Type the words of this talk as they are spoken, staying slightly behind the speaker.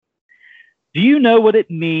Do you know what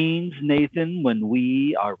it means, Nathan, when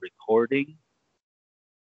we are recording?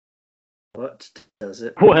 What does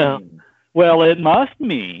it Well, mean? well, it must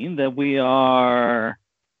mean that we are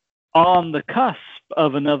on the cusp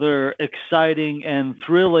of another exciting and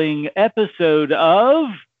thrilling episode of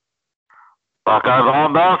Buckeyes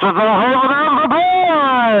Bombast with the Home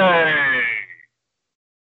Boy.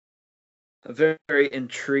 A very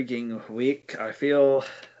intriguing week. I feel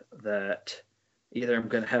that either I'm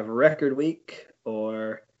going to have a record week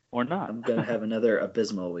or Not. I'm going to have another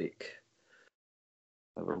abysmal week.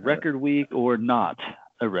 A record week or not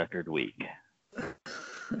a record week.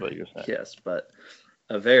 What you're saying. Yes, but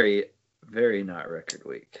a very, very not record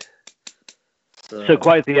week. So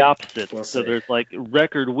quite the opposite. We'll So see. there's like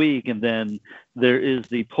record week, and then there is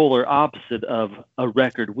the polar opposite of a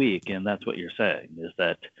record week, and that's what you're saying, is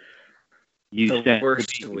that you The stand worst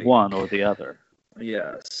to be week. one or the other.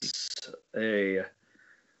 Yes. A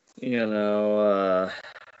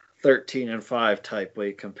 13-5 type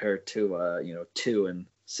week compared to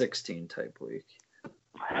 2-16 type week.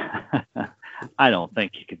 I don't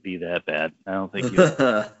think you could be that bad. I don't think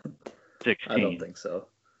you're 16. I don't think so.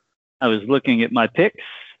 I was looking at my picks,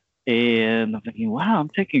 and I'm thinking, wow, I'm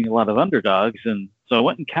taking a lot of underdogs, and so I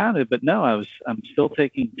went and counted, but no, I'm still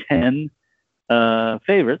taking 10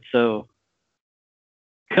 favorites, so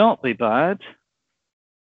can't be bad.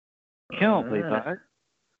 Can't be bad.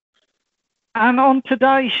 And on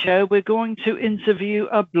today's show, we're going to interview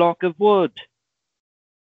a block of wood.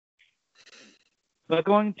 We're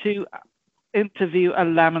going to interview a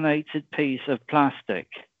laminated piece of plastic.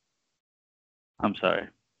 I'm sorry.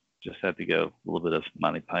 Just had to go a little bit of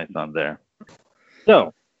Monty Python there.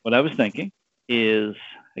 So what I was thinking is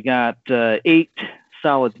I got 8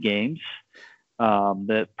 solid games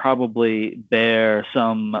that probably bear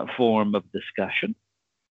some form of discussion.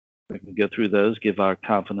 We can go through those, give our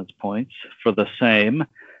confidence points for the same,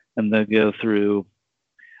 and then go through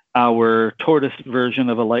our tortoise version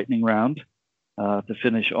of a lightning round to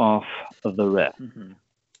finish off the rest. Mm-hmm.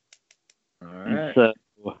 All right. And so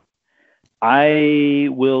I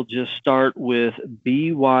will just start with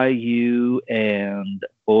BYU and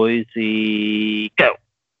Boise. Go.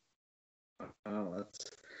 Oh, that's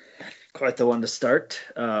quite the one to start.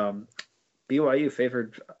 BYU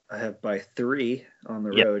favored by 3 on the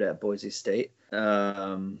road at Boise State.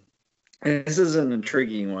 This is an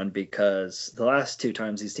intriguing one because the last 2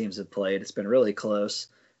 times these teams have played, it's been really close,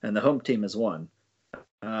 and the home team has won.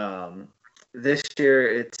 This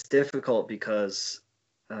year, it's difficult because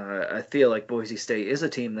I feel like Boise State is a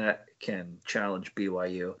team that can challenge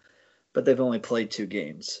BYU, but they've only played 2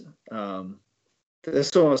 games.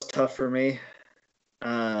 This one was tough for me.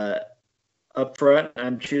 Up front,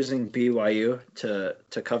 I'm choosing BYU to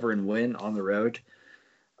cover and win on the road.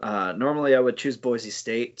 Normally, I would choose Boise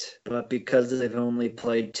State, but because they've only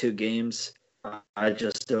played 2 games, I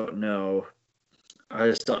just don't know. I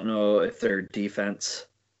just don't know if their defense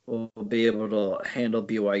will be able to handle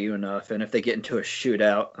BYU enough. And if they get into a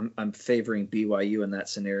shootout, I'm favoring BYU in that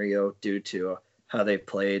scenario due to how they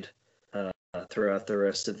played throughout the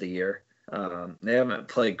rest of the year. They haven't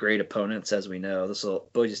played great opponents, as we know.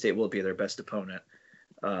 Boise State will be their best opponent.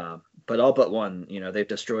 But all but one, they've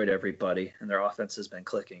destroyed everybody, and their offense has been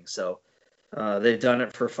clicking. So they've done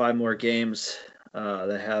it for 5 more games. They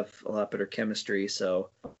have a lot better chemistry. So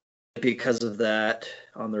because of that,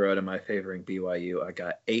 on the road, am I favoring BYU? I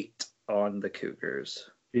got 8 on the Cougars.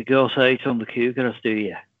 You got 8 on the Cougars, do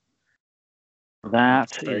you?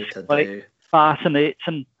 That is quite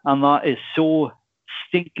fascinating, and that is so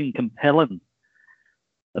stinking compelling.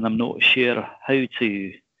 And I'm not sure how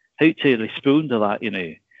to respond to that,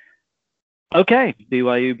 Okay,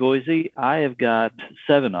 BYU Boise, I have got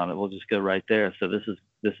 7 on it. We'll just go right there. So this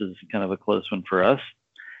is kind of a close one for us.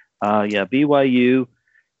 BYU.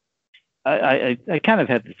 I kind of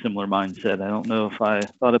had the similar mindset. I don't know if I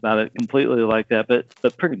thought about it completely like that,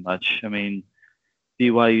 but pretty much. I mean,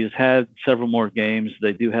 BYU's had several more games.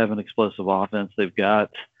 They do have an explosive offense. They've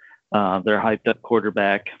got their hyped up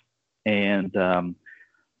quarterback, and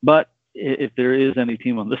but if there is any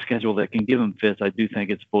team on the schedule that can give them fits, I do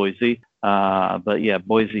think it's Boise. But yeah,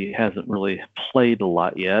 Boise hasn't really played a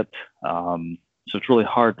lot yet, so it's really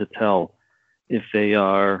hard to tell if they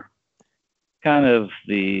are kind of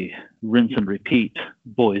the rinse and repeat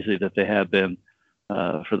Boise that they have been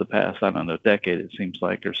for the past, I don't know, decade, it seems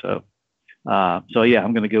like, or so. So yeah,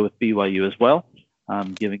 I'm going to go with BYU as well.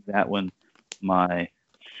 I'm giving that one my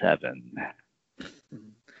 7.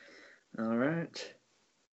 All right.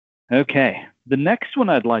 Okay. The next one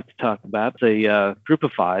I'd like to talk about is a group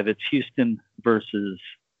of 5. It's Houston versus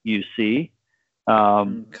UC.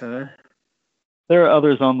 Okay. There are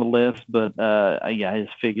others on the list, but yeah, I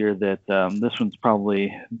just figure that this one's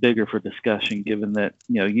probably bigger for discussion, given that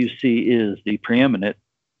UC is the preeminent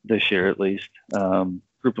this year, at least,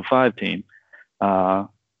 Group of Five team, and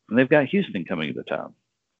they've got Houston coming to town.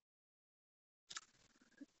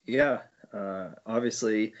 Yeah,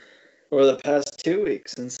 obviously, over the past 2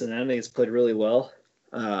 weeks, Cincinnati has played really well.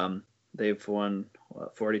 They've won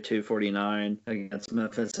 42-49 against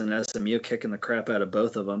Memphis and SMU, kicking the crap out of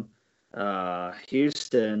both of them.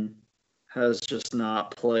 Houston has just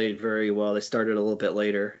not played very well. They started a little bit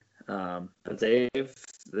later, but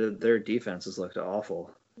their defense has looked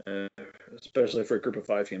awful, especially for a Group of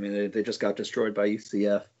Five team. I mean, they just got destroyed by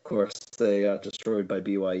UCF. Of course, they got destroyed by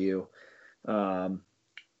BYU.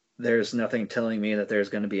 There's nothing telling me that there's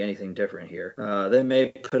going to be anything different here. They may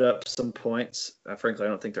put up some points. Frankly, I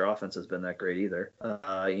don't think their offense has been that great either.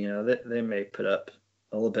 They may put up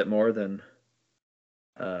a little bit more than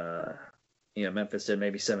Memphis did,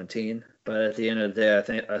 maybe 17. But at the end of the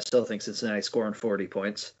day, I still think Cincinnati scoring 40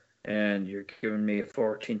 points, and you're giving me a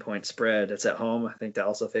 14-point spread. It's at home. I think that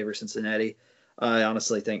also favors Cincinnati. I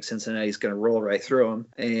honestly think Cincinnati's going to roll right through them,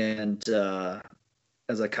 and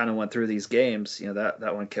as I kind of went through these games,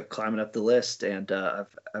 that one kept climbing up the list, and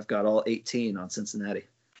I've got all 18 on Cincinnati.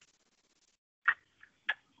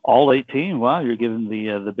 All 18? Wow, you're giving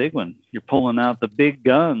the big one. You're pulling out the big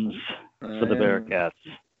guns for the Bearcats.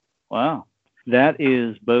 Wow, that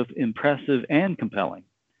is both impressive and compelling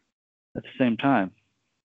at the same time.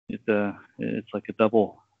 It's like a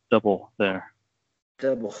double there.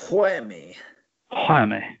 Double whammy.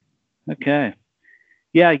 Whammy. Okay.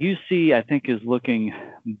 Yeah, UC, I think, is looking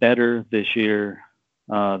better this year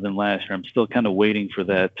than last year. I'm still kind of waiting for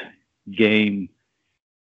that game,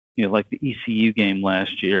 like the ECU game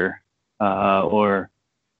last year, or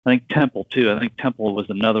I think Temple, too. I think Temple was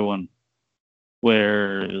another one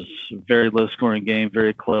where it was a very low-scoring game,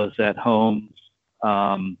 very close at home.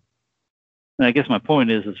 And I guess my point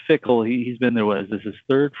is Fickle, he's been there, is this his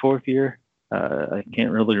third, fourth year? I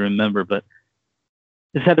can't really remember, but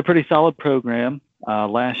he's had a pretty solid program.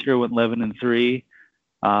 Last year went 11-3,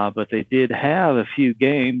 but they did have a few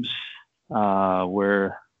games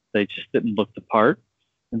where they just didn't look the part,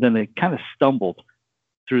 and then they kind of stumbled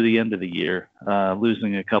through the end of the year,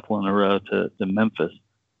 losing a couple in a row to Memphis.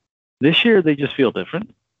 This year they just feel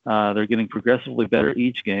different. They're getting progressively better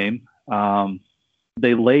each game.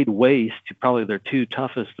 They laid waste to probably their two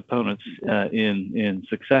toughest opponents in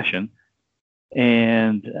succession,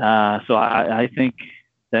 and so I think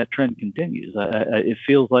that trend continues. It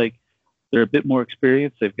feels like they're a bit more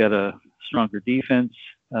experienced. They've got a stronger defense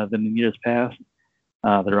than in years past.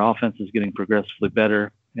 Their offense is getting progressively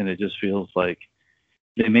better, and it just feels like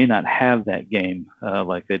they may not have that game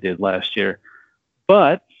like they did last year.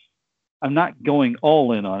 But I'm not going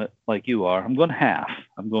all in on it like you are. I'm going half.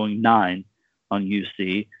 I'm going 9 on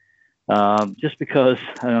UC, just because,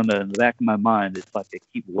 I don't know, in the back of my mind, it's like I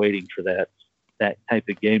keep waiting for that type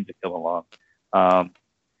of game to come along.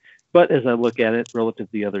 But as I look at it relative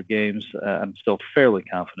to the other games, I'm still fairly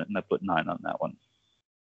confident, and I put 9 on that one.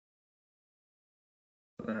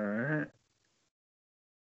 All right.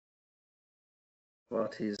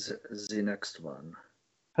 What is the next one?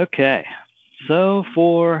 Okay. So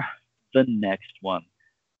for the next one,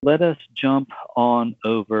 let us jump on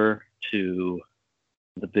over to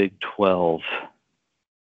the Big 12.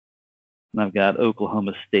 And I've got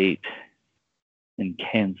Oklahoma State and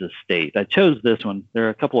Kansas State. I chose this one. There are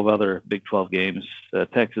a couple of other Big 12 games,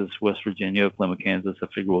 Texas, West Virginia, Oklahoma, Kansas. I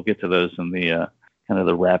figure we'll get to those in the kind of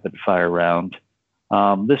the rapid fire round.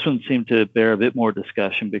 This one seemed to bear a bit more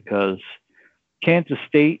discussion because Kansas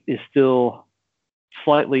State is still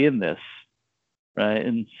slightly in this, right?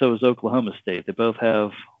 And so is Oklahoma State. They both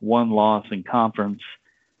have one loss in conference.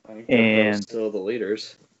 I think they're still the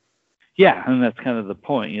leaders. Yeah, and that's kind of the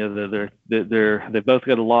point. They both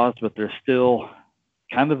got a loss, but they're still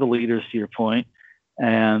kind of the leaders, to your point,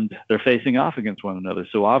 and they're facing off against one another.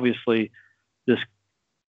 So obviously,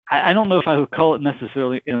 I don't know if I would call it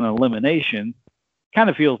necessarily an elimination. Kind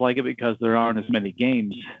of feels like it because there aren't as many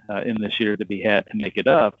games in this year to be had to make it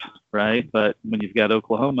up, right? But when you've got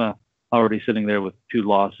Oklahoma already sitting there with 2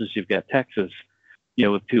 losses, you've got Texas,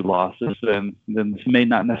 with 2 losses, then this may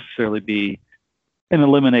not necessarily be an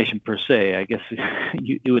elimination per se. I guess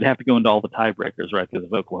it would have to go into all the tiebreakers, right? Because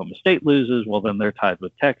if Oklahoma State loses, well, then they're tied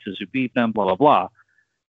with Texas, who beat them, blah, blah, blah.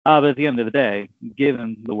 But at the end of the day,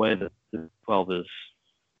 given the way that the 12 is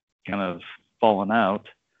kind of fallen out,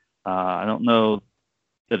 I don't know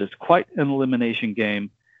that it's quite an elimination game,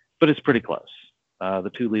 but it's pretty close.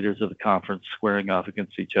 The 2 leaders of the conference squaring off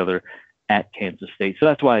against each other at Kansas State. So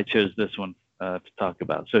that's why I chose this one to talk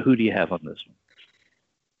about. So who do you have on this one?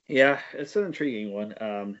 Yeah, it's an intriguing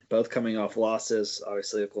one. Both coming off losses.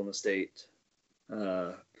 Obviously, Oklahoma State.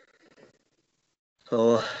 Uh,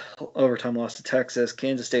 so overtime loss to Texas.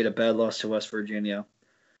 Kansas State a bad loss to West Virginia.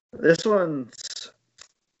 This one's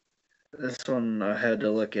this one I had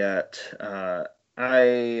to look at.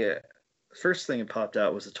 I first thing that popped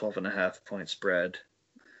out was a 12.5 point spread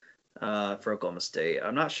for Oklahoma State.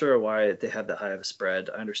 I'm not sure why they have that high of a spread.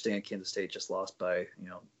 I understand Kansas State just lost by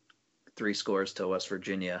 3 scores to West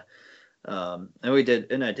Virginia, and I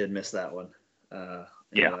did miss that one.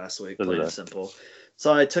 Last week, plain and simple.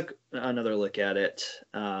 So I took another look at it.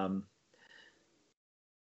 I'm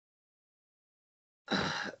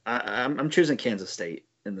choosing Kansas State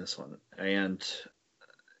in this one, and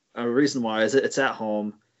a reason why is it's at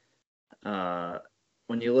home.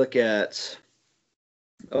 When you look at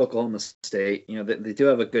Oklahoma State, they do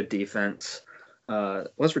have a good defense.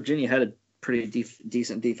 West Virginia had a pretty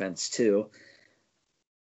decent defense too,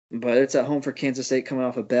 but it's at home for Kansas State coming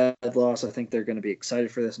off a bad loss. I think they're going to be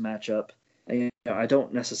excited for this matchup. And, I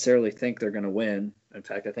don't necessarily think they're going to win. In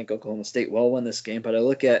fact, I think Oklahoma State will win this game, but I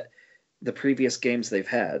look at the previous games they've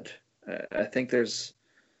had. I think there's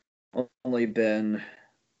only been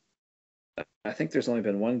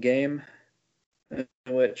one game in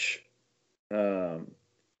which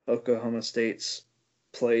Oklahoma State's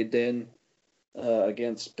played in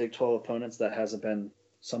against Big 12 opponents that hasn't been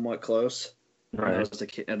somewhat close. Right.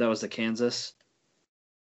 That was the Kansas.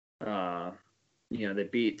 They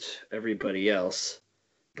beat everybody else,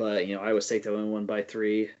 but Iowa State they only won by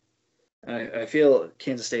 3. I feel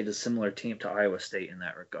Kansas State is a similar team to Iowa State in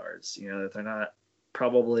that regards. They're not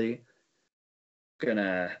probably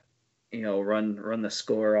gonna run the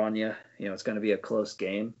score on you. It's going to be a close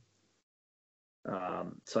game.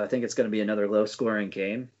 So I think it's going to be another low scoring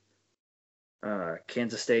game.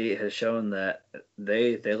 Kansas State has shown that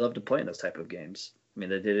they love to play in those type of games. I mean,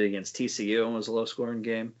 they did it against TCU and was a low scoring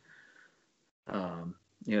game.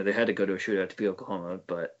 They had to go to a shootout to beat Oklahoma,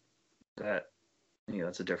 but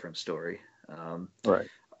that's a different story. Right.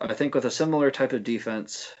 I think with a similar type of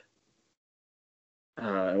defense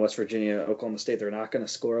in West Virginia, Oklahoma State, they're not going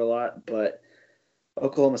to score a lot, but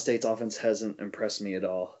Oklahoma State's offense hasn't impressed me at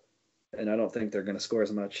all. And I don't think they're going to score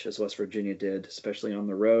as much as West Virginia did, especially on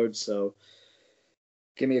the road. So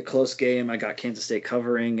give me a close game. I got Kansas State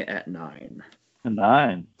covering at 9.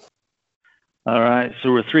 9. All right.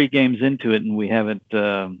 So we're 3 games into it, and we haven't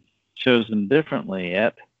chosen differently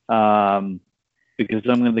yet because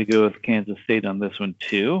I'm going to go with Kansas State on this one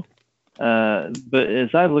too. But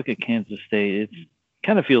as I look at Kansas State, it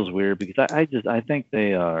kind of feels weird because I think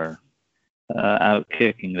they are out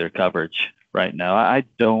kicking their coverage right now. I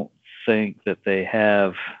don't think that they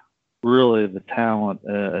have really the talent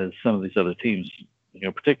as some of these other teams,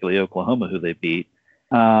 particularly Oklahoma, who they beat.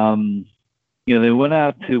 They went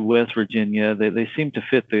out to West Virginia. They seem to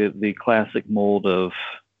fit the classic mold of,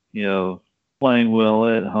 playing well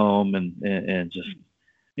at home and just,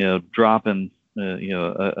 dropping,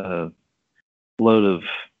 a load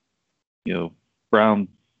of, brown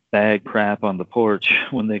bag crap on the porch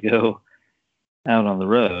when they go out on the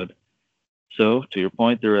road. So to your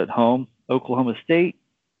point, they're at home. Oklahoma State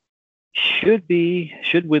should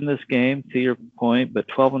win this game, to your point, but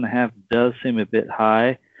 12.5 does seem a bit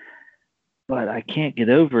high. But I can't get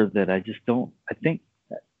over that. I just don't. I think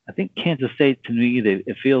Kansas State, to me,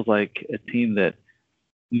 it feels like a team that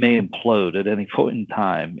may implode at any point in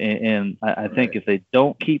time. And I think if they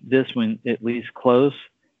don't keep this one at least close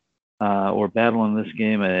or battling this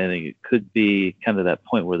game, I think it could be kind of that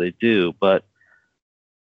point where they do. But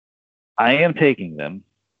I am taking them,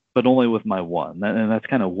 but only with my 1, and that's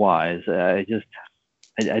kind of wise. I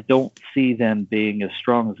don't see them being as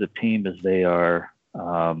strong as a team as they are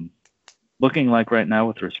looking like right now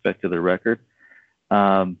with respect to their record.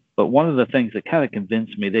 But one of the things that kind of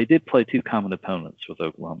convinced me, they did play 2 common opponents with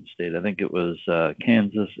Oklahoma State. I think it was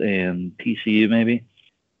Kansas and TCU maybe.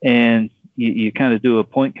 And you kind of do a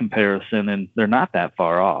point comparison, and they're not that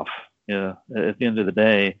far off. At the end of the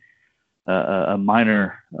day, a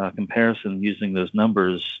minor comparison using those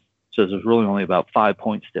numbers says there's really only about 5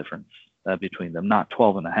 points difference between them, not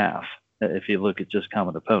 12.5 if you look at just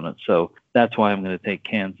common opponents. So that's why I'm going to take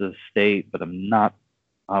Kansas State, but I'm not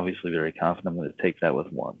obviously very confident I'm going to take that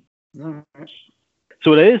with 1. All right.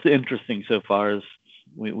 So what is interesting so far is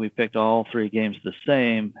we picked all 3 games the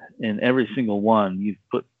same, and every single one you've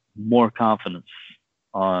put more confidence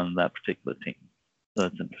on that particular team. So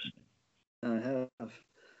that's interesting. I have.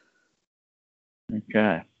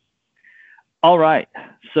 Okay. All right.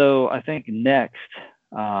 So I think next,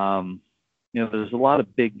 there's a lot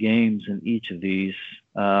of big games in each of these.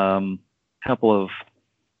 Couple of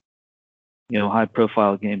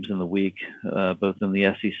high-profile games in the week, both in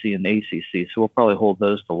the SEC and the ACC. So we'll probably hold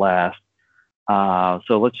those to last.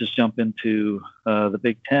 So let's just jump into the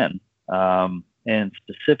Big Ten. And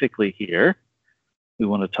specifically here, we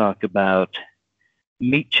want to talk about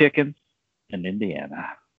meat chicken in Indiana.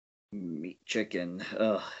 Meat chicken.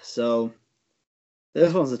 So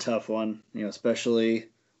this one's a tough one, especially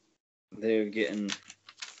they're getting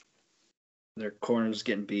their corners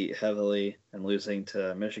getting beat heavily and losing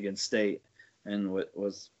to Michigan State, and what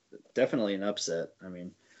was definitely an upset. I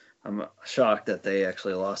mean, I'm shocked that they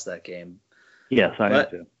actually lost that game. Yes, I am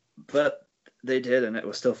too. But they did, and it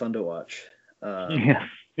was still fun to watch. Yes,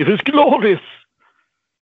 it was glorious.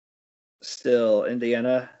 Still,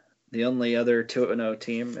 Indiana, the only other 2-0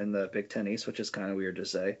 team in the Big Ten East, which is kind of weird to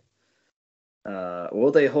say.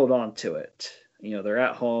 Will they hold on to it? They're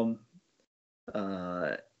at home.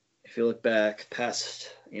 If you look back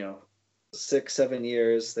past, 6-7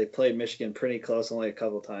 years, they played Michigan pretty close, only a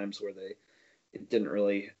couple times where they didn't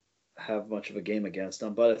really have much of a game against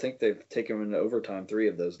them. But I think they've taken them into overtime 3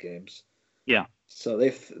 of those games. Yeah. So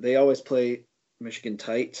they always play Michigan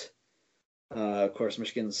tight. Of course,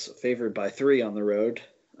 Michigan's favored by 3 on the road.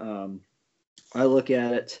 I look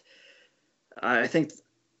at it. I think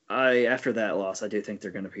after that loss, I do think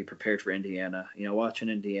they're going to be prepared for Indiana. Watching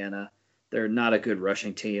Indiana, they're not a good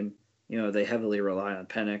rushing team. They heavily rely on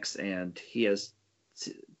Penix, and he has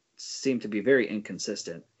seemed to be very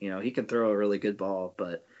inconsistent. He can throw a really good ball,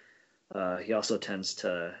 but he also tends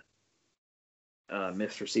to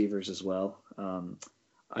miss receivers as well.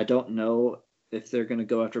 I don't know if they're going to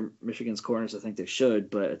go after Michigan's corners. I think they should,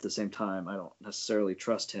 but at the same time, I don't necessarily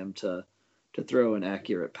trust him to throw an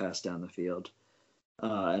accurate pass down the field.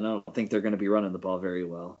 And I don't think they're going to be running the ball very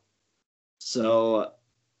well. So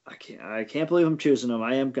I can't believe I'm choosing them.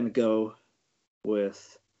 I am going to go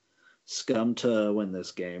with Scum to win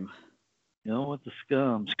this game. With the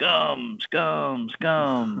scum.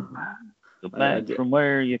 Go back from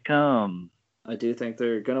where you come. I do think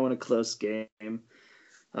they're going to win a close game.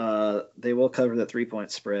 They will cover the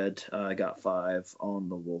 3-point spread. I got 5 on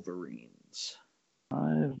the Wolverines.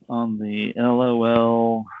 5 on the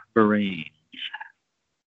LOL Marines.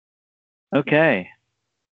 Okay.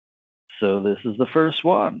 So this is the first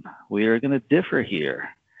one. We are going to differ here.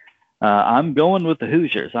 I'm going with the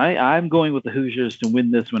Hoosiers. I'm going with the Hoosiers to win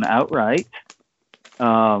this one outright.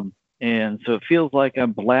 And so it feels like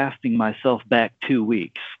I'm blasting myself back 2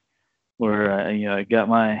 weeks where, I got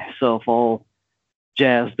myself all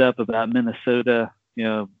jazzed up about Minnesota,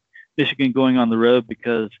 Michigan going on the road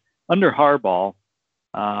because under Harbaugh,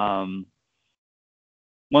 one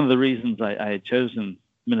of the reasons I had chosen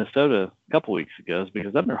Minnesota a couple weeks ago is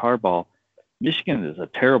because under Harbaugh, Michigan is a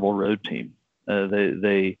terrible road team.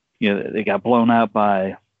 They got blown out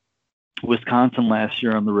by Wisconsin last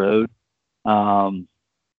year on the road.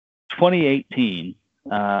 2018,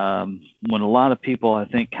 when a lot of people, I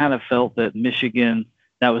think, kind of felt that Michigan,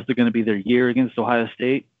 that was going to be their year against Ohio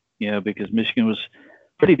State, because Michigan was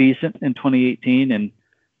pretty decent in 2018, and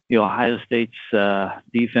Ohio State's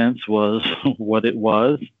defense was what it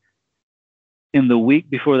was. In the week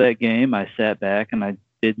before that game, I sat back and I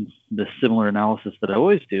did the similar analysis that I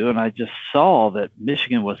always do, and I just saw that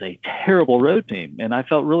Michigan was a terrible road team, and I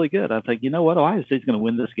felt really good. I was like, you know what, Ohio State's going to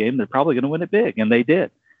win this game. They're probably going to win it big, and they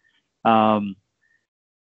did. That's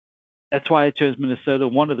why I chose Minnesota.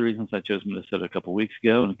 One of the reasons I chose Minnesota a couple of weeks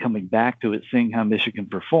ago, and coming back to it, seeing how Michigan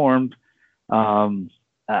performed, I'm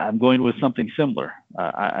going with something similar.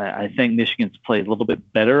 I think Michigan's played a little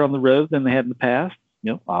bit better on the road than they had in the past,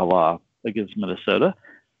 a la against Minnesota.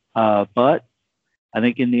 But I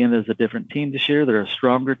think Indiana is a different team this year. They're a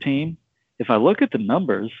stronger team. If I look at the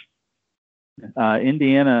numbers,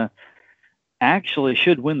 Indiana actually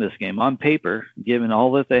should win this game on paper, given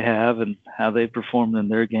all that they have and how they performed in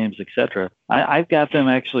their games, etc. I've got them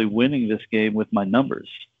actually winning this game with my numbers,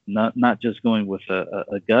 not just going with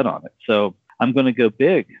a gut on it. So I'm going to go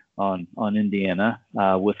big on Indiana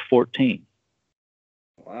with 14.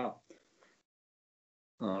 Wow.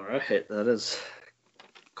 All right, that is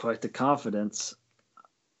quite the confidence.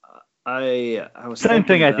 I was same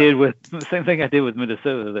thing I did with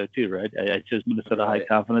Minnesota though too, right? I chose Minnesota high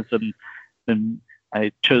confidence, and then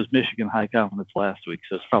I chose Michigan high confidence last week,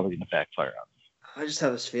 so it's probably going to backfire on me. I just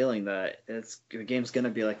have this feeling that the game's going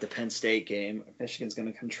to be like the Penn State game. Michigan's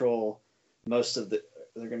going to control they're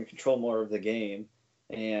going to control more of the game,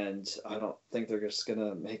 and I don't think they're just going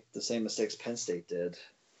to make the same mistakes Penn State did.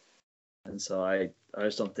 And so I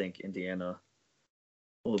just don't think Indiana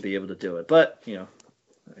will be able to do it. But I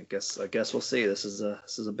guess we'll see. This is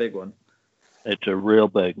a big one. It's a real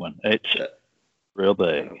big one. It's real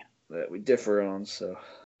big. That we differ on. So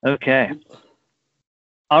Okay.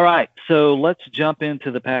 All right. So let's jump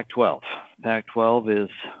into the Pac-12. Pac-12 is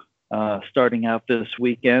starting out this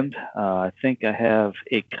weekend. I think I have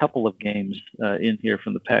a couple of games in here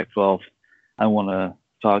from the Pac-12 I want to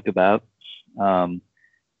talk about.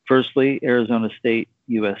 Firstly, Arizona State,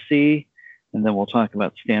 USC, and then we'll talk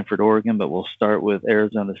about Stanford, Oregon, but we'll start with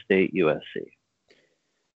Arizona State, USC.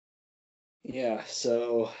 Yeah,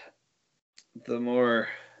 so the more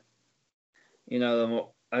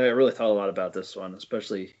I really thought a lot about this one,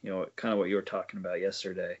 especially, kind of what you were talking about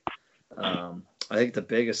yesterday. I think the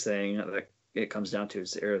biggest thing that it comes down to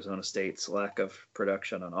is Arizona State's lack of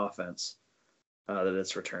production on offense that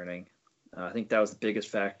it's returning. I think that was the biggest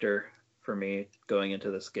factor for me going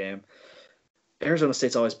into this game. Arizona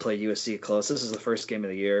State's always played USC close. This is the first game of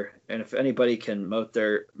the year, and if anybody can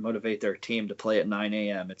motivate their team to play at 9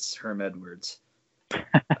 a.m., it's Herm Edwards.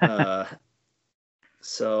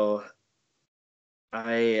 So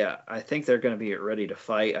I think they're going to be ready to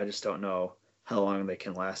fight. I just don't know how long they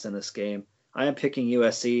can last in this game. I am picking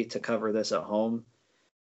USC to cover this at home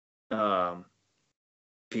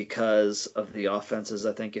because of the offenses.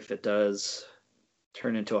 I think if it does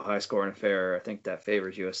turn into a high-scoring affair, I think that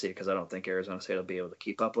favors USC because I don't think Arizona State will be able to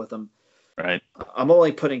keep up with them. Right. I'm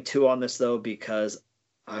only putting 2 on this, though, because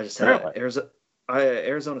I just have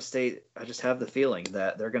Arizona State. I just have the feeling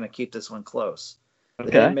that they're going to keep this one close.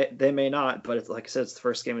 Okay. They may not, but like I said, it's the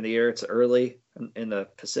first game of the year. It's early in the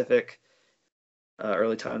Pacific,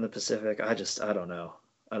 early time in the Pacific. I don't know.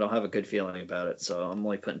 I don't have a good feeling about it, so I'm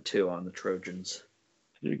only putting 2 on the Trojans.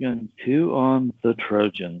 You're going 2 on the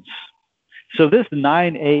Trojans. So this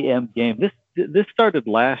 9 a.m. game, this started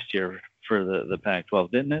last year for the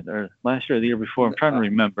Pac-12, didn't it? Or last year or the year before? I'm trying to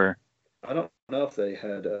remember. I don't know if they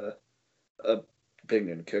had a big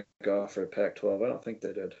noon kickoff for Pac-12. I don't think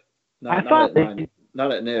they did. Not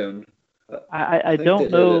at noon. I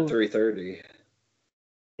don't know. At 3:30.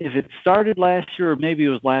 If it started last year, or maybe it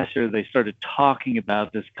was last year, they started talking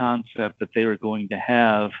about this concept that they were going to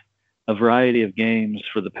have a variety of games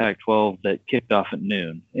for the Pac-12 that kicked off at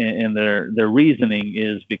noon, and their reasoning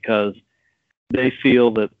is because they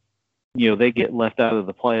feel that they get left out of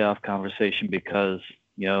the playoff conversation because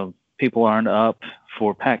people aren't up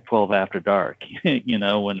for Pac-12 after dark.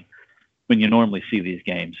 when you normally see these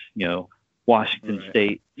games, Washington right.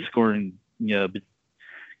 State scoring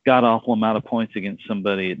god awful amount of points against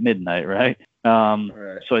somebody at midnight, right?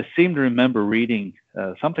 Right. So I seem to remember reading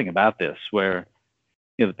something about this where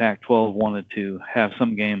the Pac-12 wanted to have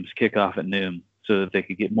some games kick off at noon so that they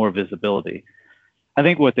could get more visibility. I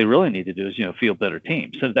think what they really need to do is, field better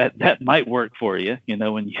teams. So that might work for you.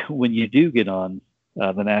 When you do get on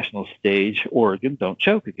the national stage, Oregon, don't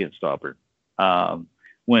choke against Auburn.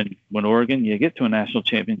 When Oregon, you get to a national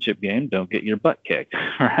championship game, don't get your butt kicked,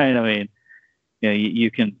 right? I mean,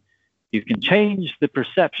 you can change the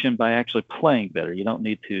perception by actually playing better. You don't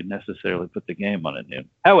need to necessarily put the game on at noon.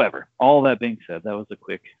 However, all that being said, that was a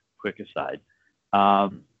quick aside.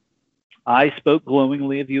 I spoke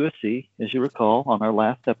glowingly of USC, as you recall, on our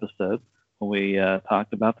last episode when we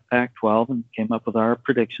talked about the Pac-12 and came up with our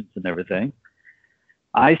predictions and everything.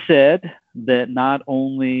 I said that not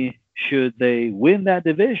only should they win that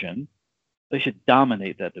division, they should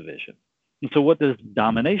dominate that division. And so what does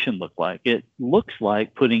domination look like? It looks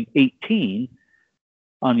like putting 18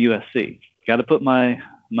 on USC. Got to put my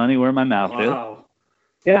money where my mouth is.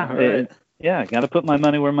 Yeah, right. Got to put my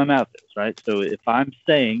money where my mouth is, right? So if I'm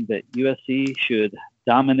saying that USC should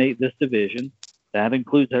dominate this division, that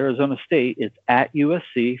includes Arizona State. It's at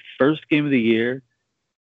USC, first game of the year.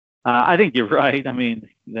 I think you're right. I mean,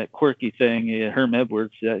 that quirky thing, Herm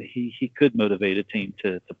Edwards, he could motivate a team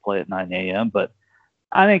to play at 9 a.m., but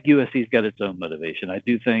I think USC's got its own motivation. I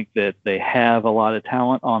do think that they have a lot of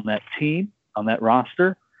talent on that team, on that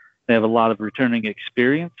roster. They have a lot of returning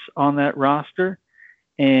experience on that roster.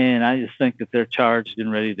 And I just think that they're charged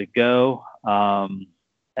and ready to go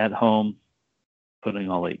at home, putting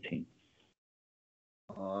all 18.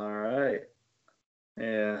 All right.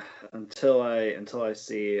 Yeah, until I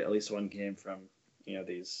see at least one game from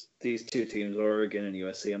these 2 teams, Oregon and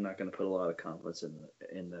USC, I'm not going to put a lot of confidence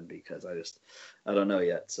in them because I don't know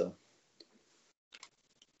yet. So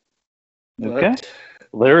okay,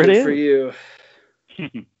 there it is for you.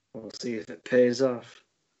 We'll see if it pays off.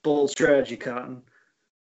 Bold strategy, Cotton.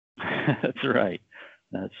 That's right.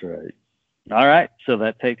 All right, so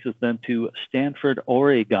that takes us then to Stanford,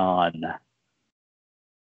 Oregon.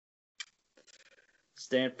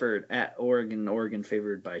 Stanford at Oregon. Oregon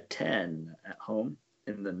favored by 10 at home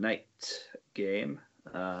in the night game.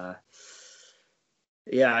 I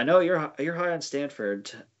know you're high on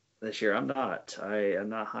Stanford. this year. I'm not. I am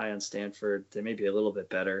not high on Stanford. They may be a little bit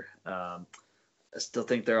better. I still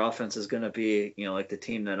think their offense is going to be, like the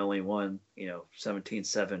team that only won,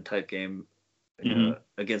 17-7 type game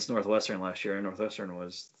against Northwestern last year. And Northwestern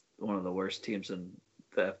was one of the worst teams in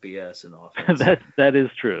the FBS in offense. that is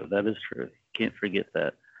true. That is true. Can't forget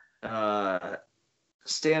that.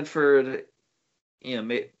 Stanford,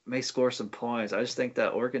 may score some points. I just think that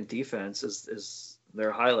Oregon defense is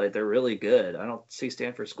their highlight. They're really good. I don't see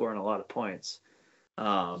Stanford scoring a lot of points.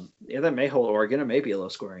 That may hold Oregon. It may be a low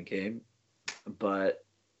scoring game. But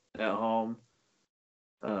at home,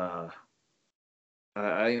 I'm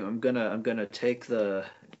gonna take the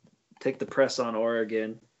press on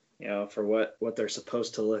Oregon, for what they're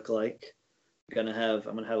supposed to look like. I'm gonna have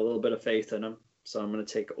a little bit of faith in them, so I'm gonna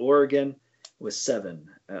take Oregon with 7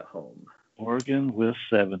 at home. Oregon with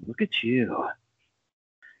 7. Look at you.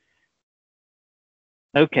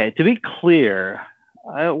 Okay, to be clear,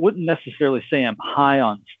 I wouldn't necessarily say I'm high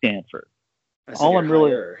on Stanford. All I'm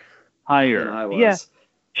really higher. Than I was. Yeah,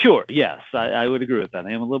 sure. Yes, I would agree with that.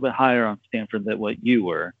 I am a little bit higher on Stanford than what you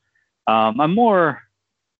were. I'm more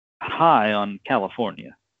high on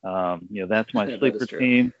California. That's my sleeper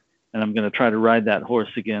team, and I'm going to try to ride that horse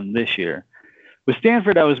again this year. With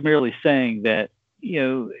Stanford, I was merely saying that,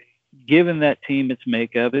 given that team, its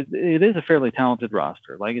makeup, it is a fairly talented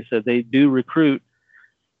roster. Like I said, they do recruit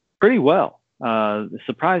pretty well,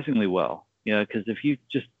 surprisingly well. Because if you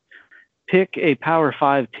just pick a Power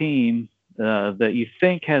 5 team that you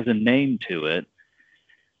think has a name to it,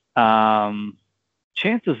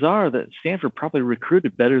 chances are that Stanford probably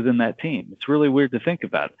recruited better than that team. It's really weird to think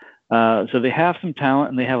about. So they have some talent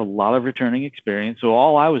and they have a lot of returning experience. So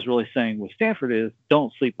all I was really saying with Stanford is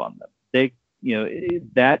don't sleep on them.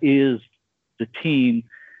 That is the team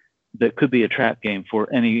that could be a trap game for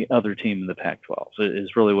any other team in the Pac-12. So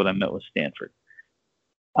is really what I meant with Stanford.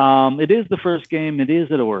 It is the first game. It is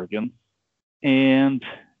at Oregon. And,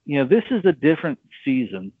 this is a different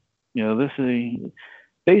season. This is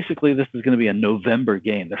going to be a November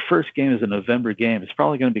game. The first game is a November game. It's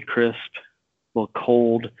probably going to be crisp, a little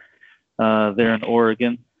cold there in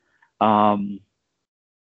Oregon. I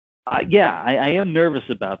am nervous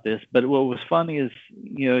about this, but what was funny is,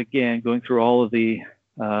 again, going through all of the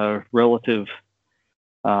relative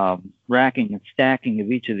racking and stacking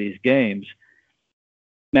of each of these games,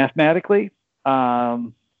 mathematically,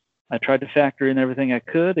 I tried to factor in everything I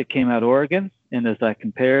could. It came out Oregon, and as I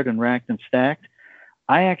compared and racked and stacked,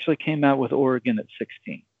 I actually came out with Oregon at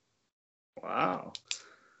 16. Wow.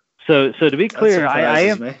 So to be clear,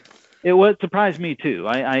 it surprised me too.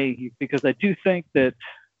 Because I do think that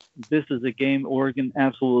this is a game Oregon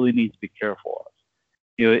absolutely needs to be careful of.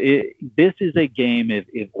 This is a game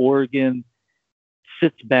if Oregon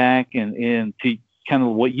sits back and to kind of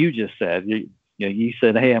what you just said, you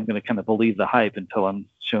said, hey, I'm going to kind of believe the hype until I'm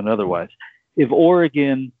shown otherwise. If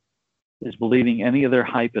Oregon is believing any of their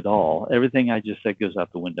hype at all, everything I just said goes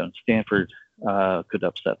out the window, and Stanford could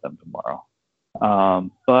upset them tomorrow.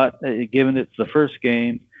 But given it's the first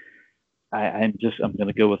game, I'm going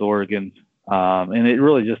to go with Oregon. And it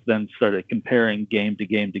really just then started comparing game to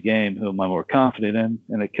game to game who am I more confident in,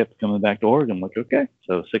 and it kept coming back to Oregon. Like, okay,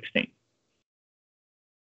 so 16.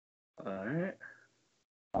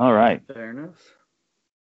 All right. Fair enough.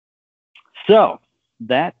 So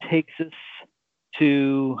that takes us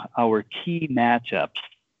to our key matchups.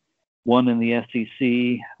 One in the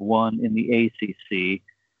SEC, one in the ACC.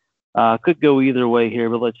 Could go either way here,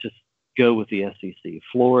 but let's just go with the SEC.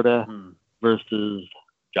 Florida versus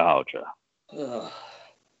Georgia.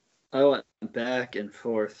 I went back and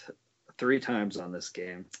forth 3 times on this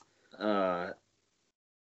game.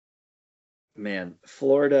 Man,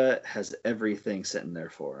 Florida has everything sitting there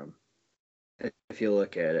for them. If you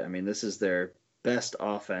look at it, I mean, this is their best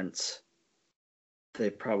offense they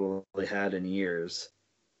probably had in years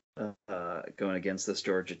going against this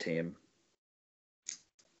Georgia team.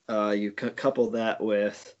 You couple that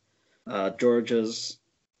with Georgia's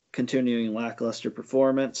continuing lackluster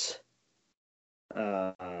performance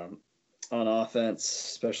on offense,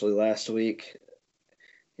 especially last week.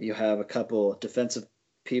 You have a couple defensive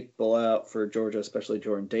people out for Georgia, especially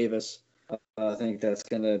Jordan Davis. I think that's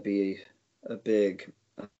going to be a big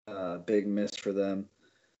miss for them.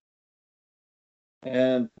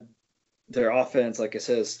 And their offense, like I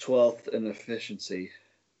said, is 12th in efficiency,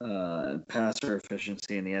 passer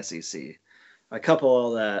efficiency in the SEC. I couple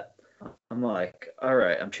all that, I'm like, all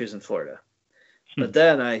right, I'm choosing Florida. But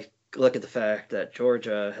then I look at the fact that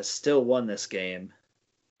Georgia has still won this game.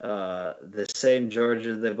 The same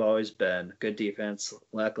Georgia they've always been. Good defense,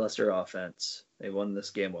 lackluster offense. They won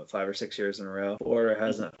this game, 5 or 6 years in a row? Florida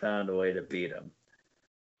hasn't found a way to beat them.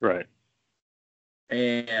 Right.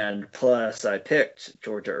 And plus, I picked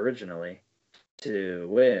Georgia originally to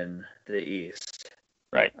win the East.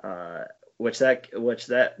 Right. Which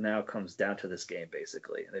that now comes down to this game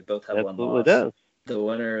basically. They both have one Absolutely loss. does. The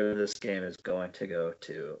winner of this game is going to go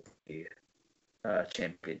to the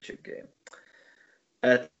championship game.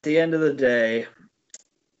 At the end of the day,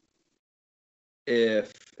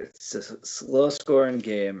 if it's a slow scoring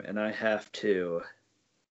game and I have to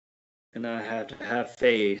have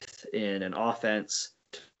faith in an offense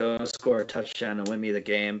to go score a touchdown and win me the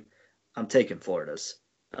game, I'm taking Florida's.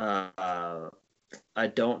 I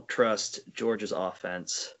don't trust Georgia's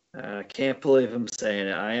offense. I can't believe I'm saying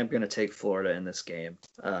it. I am going to take Florida in this game.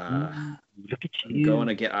 Look at I'm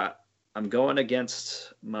you. I'm going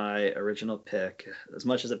against my original pick, as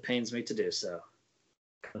much as it pains me to do so.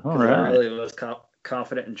 All Because I right. really was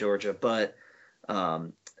confident in Georgia, but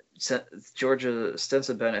Georgia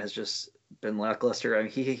Stetson Bennett has just been lackluster. I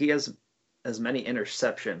mean, he has as many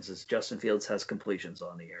interceptions as Justin Fields has completions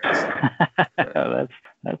on the year. So,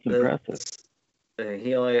 That's impressive.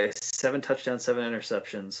 he only has 7 touchdowns, 7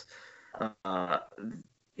 interceptions.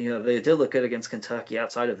 They did look good against Kentucky.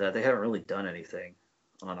 Outside of that, they haven't really done anything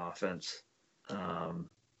on offense.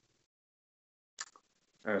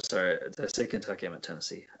 Or sorry, did I say Kentucky? I meant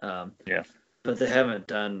Tennessee. Yeah. But they haven't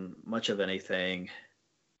done much of anything.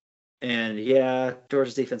 And yeah,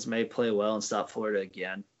 Georgia's defense may play well and stop Florida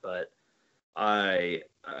again, but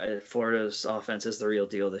Florida's offense is the real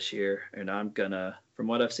deal this year, and from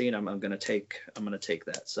what I've seen, I'm gonna take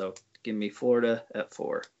that. So give me Florida at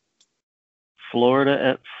 4. Florida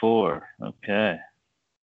at 4. Okay.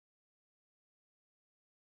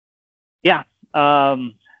 Yeah.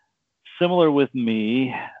 Similar with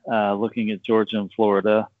me, looking at Georgia and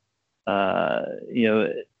Florida.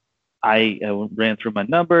 I ran through my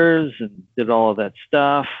numbers and did all of that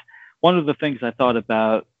stuff. One of the things I thought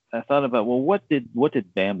about, well, what did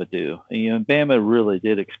Bama do? And, Bama really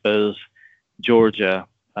did expose Georgia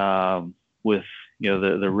with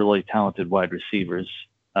the really talented wide receivers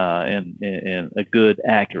and a good,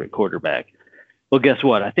 accurate quarterback. Well, guess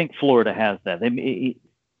what? I think Florida has that.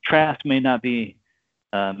 Trask may not be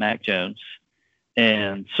Mac Jones,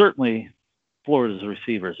 and certainly Florida's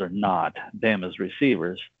receivers are not Bama's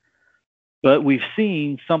receivers. But we've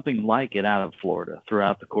seen something like it out of Florida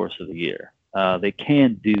throughout the course of the year. They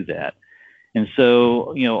can do that. And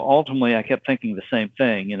so, ultimately, I kept thinking the same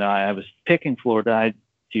thing. I was picking Florida.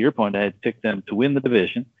 To your point, I had picked them to win the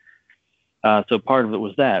division. So part of it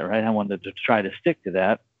was that, right? I wanted to try to stick to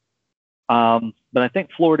that. But I think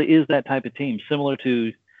Florida is that type of team, similar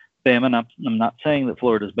to Bama. And I'm not saying that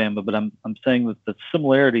Florida's Bama, but I'm saying that the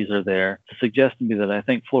similarities are there to suggest to me that I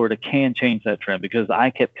think Florida can change that trend, because I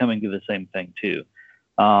kept coming to the same thing too.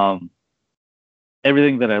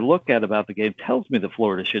 Everything that I look at about the game tells me that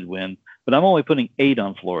Florida should win, but I'm only putting 8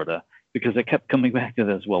 on Florida because I kept coming back to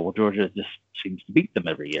that as well. Well, Georgia just seems to beat them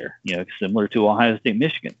every year, similar to Ohio State,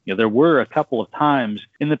 Michigan. There were a couple of times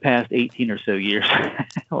in the past 18 or so years,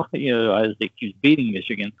 Ohio State keeps beating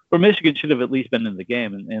Michigan, where Michigan should have at least been in the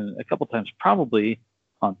game, and a couple times probably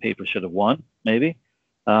on paper should have won, maybe.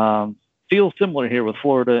 Feels similar here with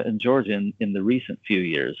Florida and Georgia in the recent few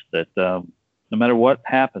years, that no matter what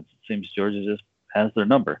happens, it seems Georgia just has their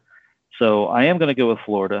number. So I am going to go with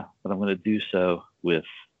Florida, but I'm going to do so with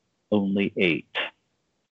only 8.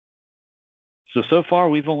 So far,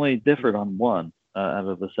 we've only differed on one out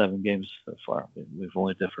of the 7 games so far. We've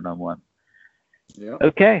only differed on one. Yeah.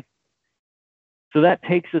 Okay. So that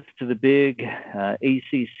takes us to the big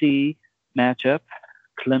ACC matchup,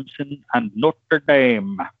 Clemson and Notre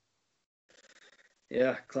Dame.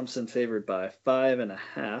 Yeah, Clemson favored by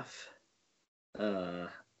 5.5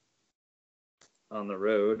 on the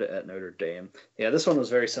road at Notre Dame. Yeah, this one was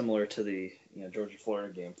very similar to the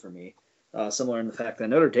Georgia-Florida game for me. Similar in the fact that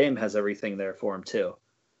Notre Dame has everything there for them too.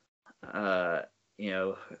 Clemson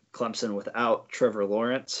without Trevor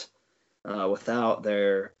Lawrence, without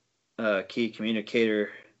their key communicator,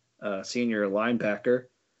 senior linebacker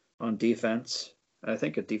on defense. I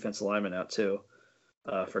think a defensive lineman out too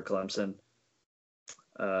for Clemson.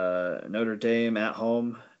 Notre Dame at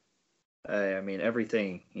home. I mean,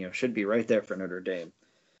 everything should be right there for Notre Dame.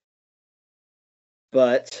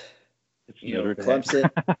 But Notre Dame. Clemson.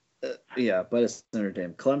 But it's Notre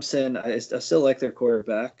Dame. Clemson, I still like their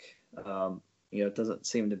quarterback. It doesn't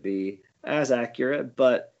seem to be as accurate,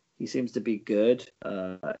 but he seems to be good.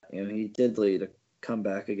 He did lead a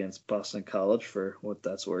comeback against Boston College for what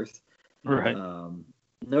that's worth. Right.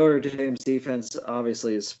 Notre Dame's defense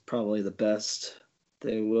obviously is probably the best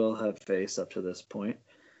they will have faced up to this point,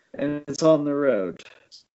 and it's on the road.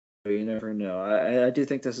 You never know. I do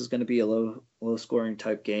think this is going to be a low scoring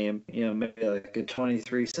type game. Maybe like a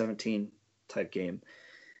 23-17 type game.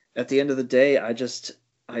 At the end of the day, I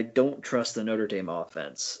don't trust the Notre Dame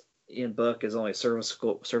offense. Ian Book is only a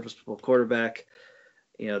serviceable quarterback.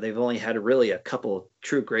 They've only had really a couple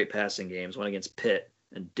true great passing games, one against Pitt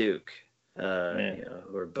and Duke, who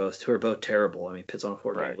are both terrible. I mean, Pitt's on a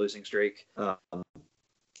 4-game losing streak. But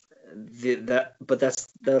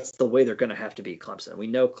that's the way they're going to have to beat Clemson. We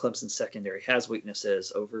know Clemson's secondary has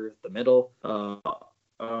weaknesses over the middle,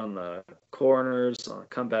 on the corners, on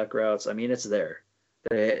comeback routes. I mean, it's there.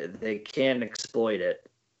 They can exploit it.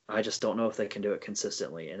 I just don't know if they can do it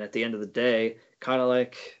consistently. And at the end of the day, kind of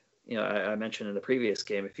like I mentioned in the previous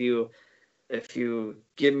game, if you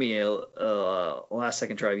give me a last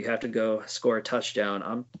second drive, you have to go score a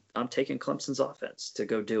touchdown. I'm taking Clemson's offense to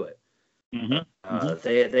go do it. Mm-hmm.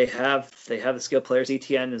 They have the skill players.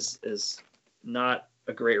 ETN is not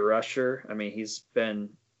a great rusher. I mean, he's been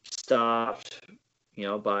stopped,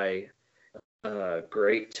 by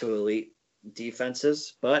great to elite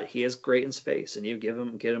defenses, but he is great in space. And you get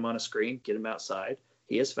him on a screen, get him outside.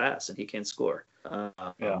 He is fast and he can score.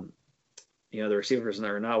 The receivers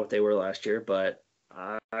are not what they were last year, but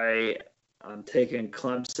I'm taking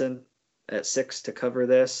Clemson at 6 to cover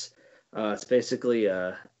this. It's basically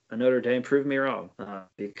a Notre Dame prove me wrong,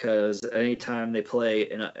 because anytime they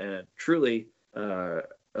play in a truly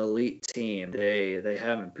elite team, they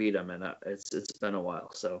haven't beat them, and it's been a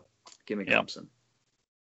while. So give me Clemson.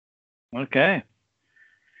 Okay.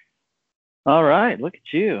 All right. Look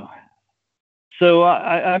at you. So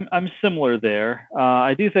I'm similar there.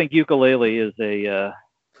 I do think Ukulele is a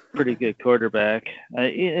pretty good quarterback,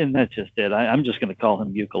 and that's just it. I'm just going to call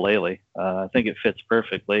him Ukulele. I think it fits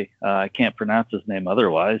perfectly. I can't pronounce his name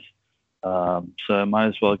otherwise, so I might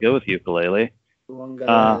as well go with Ukulele.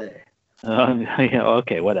 Okay,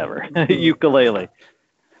 whatever. Ukulele.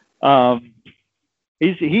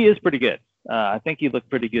 He is pretty good. I think he looked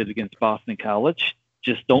pretty good against Boston College.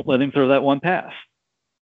 Just don't let him throw that one pass.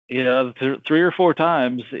 3 or 4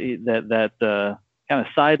 times that kind of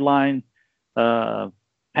sideline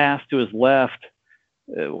pass to his left.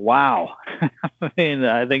 Wow. I mean,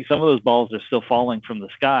 I think some of those balls are still falling from the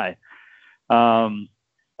sky.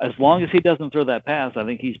 As long as he doesn't throw that pass, I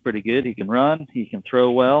think he's pretty good. He can run. He can throw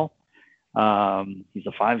well. He's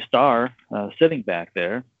a 5-star sitting back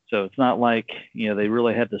there. So it's not like, they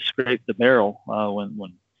really had to scrape the barrel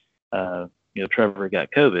when Trevor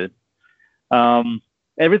got COVID.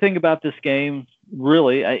 Everything about this game,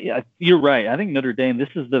 really, you're right. I think Notre Dame, this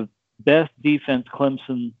is the best defense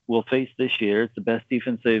Clemson will face this year. It's the best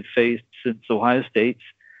defense they've faced since Ohio State's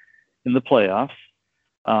in the playoffs.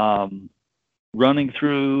 Running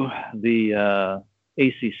through the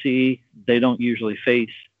ACC, they don't usually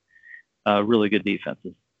face really good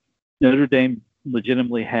defenses. Notre Dame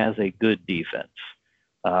legitimately has a good defense.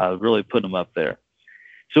 Really put them up there.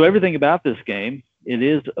 So everything about this game, it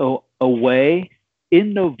is away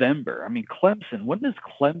in November. I mean, Clemson, when does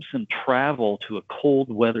Clemson travel to a cold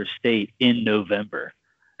weather state in November?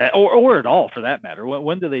 Or at all, for that matter?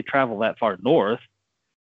 When do they travel that far north?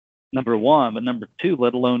 Number one, but number two,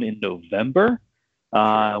 let alone in November.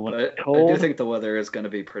 When it's cold. I do think the weather is going to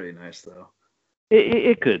be pretty nice, though.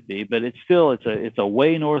 It could be, but it's a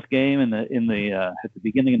way north game in the at the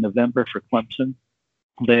beginning of November for Clemson.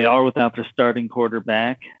 They are without their starting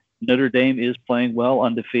quarterback. Notre Dame is playing well,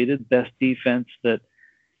 undefeated, best defense that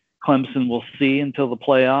Clemson will see until the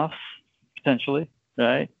playoffs, potentially,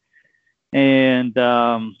 right? And,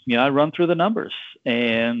 I run through the numbers,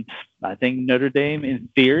 and I think Notre Dame, in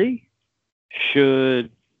theory,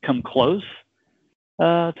 should come close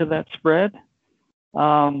to that spread.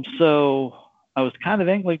 So I was kind of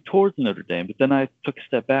angling towards Notre Dame, but then I took a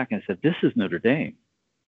step back and said, this is Notre Dame.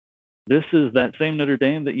 This is that same Notre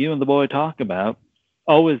Dame that you and the boy talk about.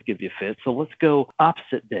 Always give you fits. So let's go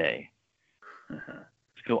opposite day.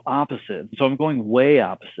 Let's go opposite. So I'm going way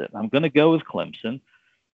opposite. I'm going to go with Clemson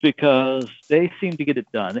because they seem to get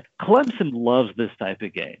it done. Clemson loves this type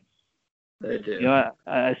of game. They do.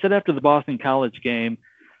 I said after the Boston College game,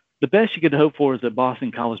 the best you could hope for is that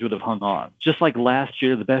Boston College would have hung on. Just like last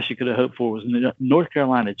year, the best you could have hoped for was North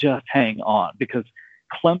Carolina just hang on, because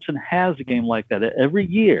Clemson has a game like that every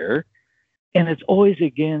year, and it's always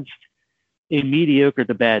against a mediocre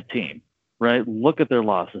to bad team, right? Look at their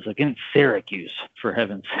losses against Syracuse, for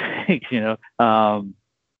heaven's sake. I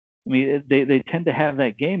mean, they tend to have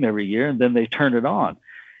that game every year, and then they turn it on,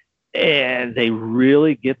 and they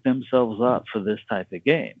really get themselves up for this type of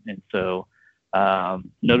game. And so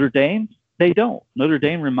Notre Dame, they don't. Notre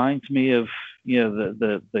Dame reminds me of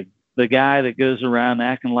the the guy that goes around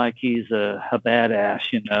acting like he's a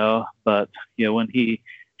badass, but when he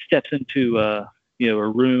steps into a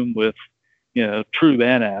room with true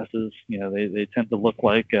badasses, they tend to look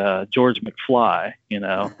like George McFly,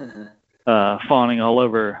 fawning all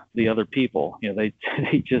over the other people. They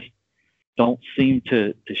just don't seem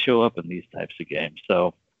to show up in these types of games.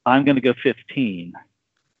 So I'm going to go 15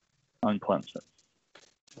 on Clemson.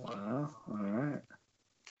 Wow. All right.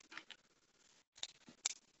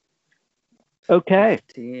 Okay.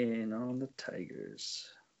 15 on the Tigers.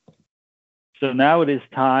 So now it is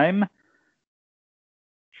time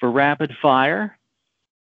for rapid fire.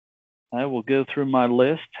 I will go through my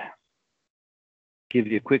list, give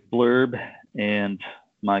you a quick blurb, and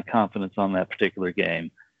my confidence on that particular game.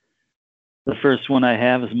 The first one I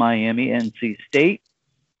have is Miami, NC State.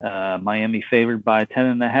 Miami favored by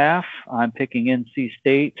 10.5. I'm picking NC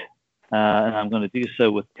State, and I'm going to do so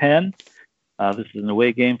with 10. This is an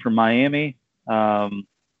away game for Miami. I'm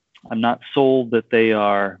not sold that they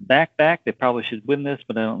are back. They probably should win this,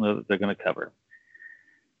 but I don't know that they're going to cover.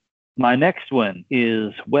 My next one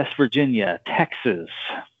is West Virginia, Texas.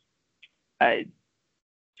 It's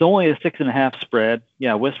only a 6.5 spread.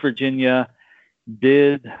 Yeah, West Virginia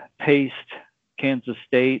did paste Kansas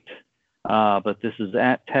State, but this is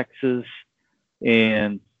at Texas.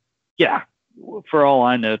 And yeah, for all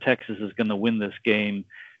I know, Texas is going to win this game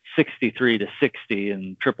 63-60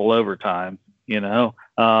 in triple overtime,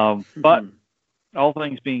 But all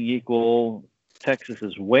things being equal, Texas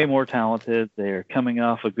is way more talented. They're coming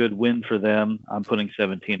off a good win for them. I'm putting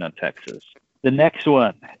 17 on Texas. The next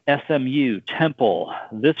one, SMU, Temple.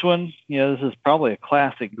 This one, this is probably a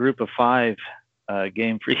classic group of 5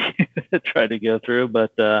 game for you to try to go through,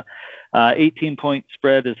 but 18-point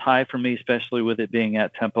spread is high for me, especially with it being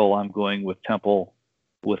at Temple. I'm going with Temple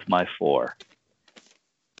with my 4.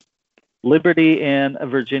 Liberty and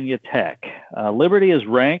Virginia Tech. Liberty is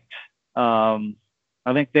ranked.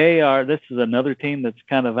 I think this is another team that's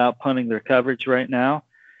kind of out punting their coverage right now.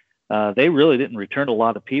 They really didn't return a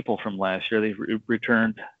lot of people from last year. They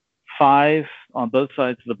returned 5 on both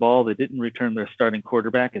sides of the ball. They didn't return their starting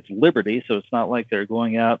quarterback. It's Liberty, so it's not like they're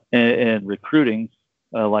going out and recruiting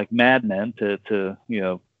like madmen to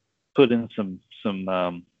put in some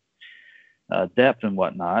depth and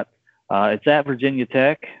whatnot. It's at Virginia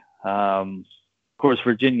Tech. Of course,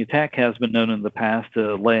 Virginia Tech has been known in the past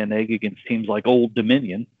to lay an egg against teams like Old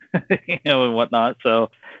Dominion, and whatnot. So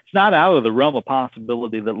it's not out of the realm of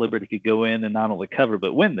possibility that Liberty could go in and not only cover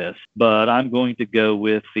but win this. But I'm going to go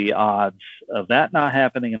with the odds of that not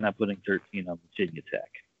happening, and I'm putting 13 on Virginia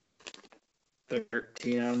Tech.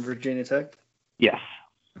 13 on Virginia Tech? Yes.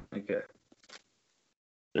 Okay.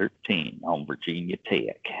 13 on Virginia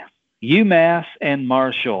Tech. UMass and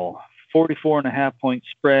Marshall. 44.5-point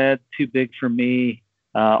spread, too big for me,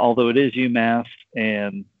 although it is UMass,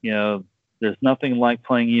 and, there's nothing like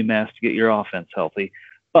playing UMass to get your offense healthy,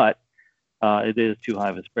 but it is too high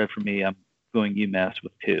of a spread for me. I'm going UMass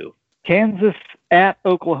with 2. Kansas at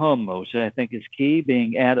Oklahoma, which I think is key,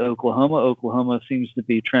 being at Oklahoma. Oklahoma seems to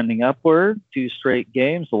be trending upward, 2 straight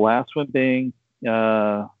games, the last one being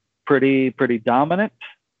pretty dominant.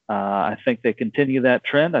 I think they continue that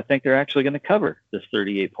trend. I think they're actually going to cover this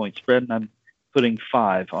 38-point spread, and I'm putting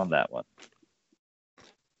 5 on that one.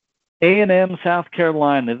 A&M, South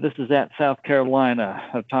Carolina. This is at South Carolina.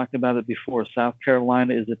 I've talked about it before. South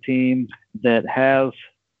Carolina is a team that has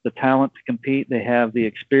the talent to compete. They have the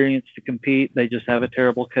experience to compete. They just have a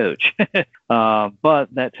terrible coach. But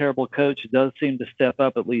that terrible coach does seem to step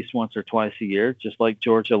up at least once or twice a year, just like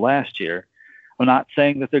Georgia last year. I'm not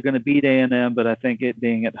saying that they're going to beat A&M, but I think it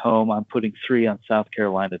being at home, I'm putting 3 on South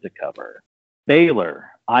Carolina to cover. Baylor,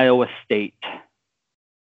 Iowa State.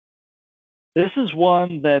 This is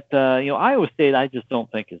one that, Iowa State, I just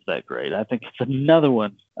don't think is that great. I think it's another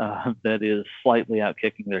one that is slightly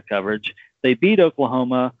outkicking their coverage. They beat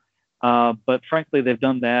Oklahoma, but frankly, they've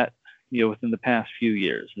done that, within the past few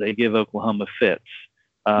years. They give Oklahoma fits.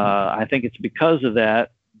 I think it's because of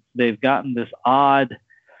that they've gotten this odd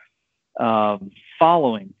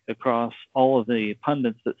following across all of the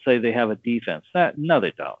pundits that say they have a defense. No,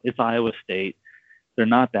 they don't. It's Iowa State. They're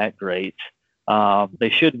not that great. They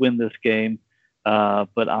should win this game,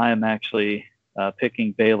 but I am actually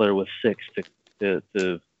picking Baylor with 6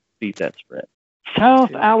 to beat that spread.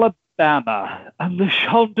 South Alabama and the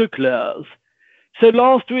Chanticleers. So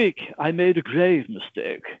last week I made a grave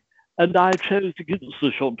mistake, and I chose against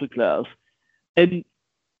the Chanticleers, and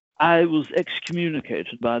I was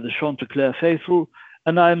excommunicated by the Chanticleer faithful,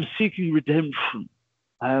 and I am seeking redemption.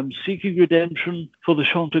 I am seeking redemption for the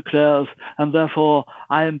Chanticleers, and therefore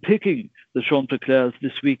I am picking the Chanticleers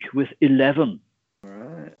this week with 11. All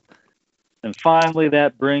right. And finally,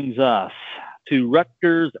 that brings us to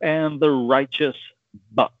Rutgers and the Righteous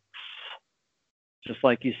Bucks. Just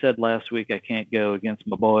like you said last week, I can't go against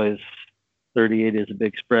my boys. 38 is a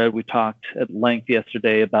big spread. We talked at length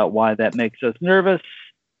yesterday about why that makes us nervous.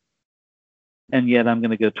 And yet I'm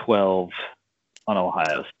going to go 12 on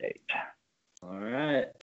Ohio State. All right.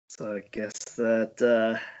 So I guess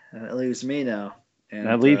that leaves me now. And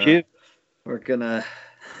that leaves you. We're gonna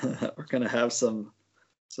have some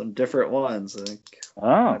different ones. I think.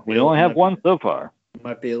 We only have one so far.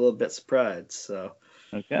 Might be a little bit surprised. So.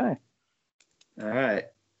 Okay. All right.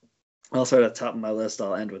 I'll start at the top of my list.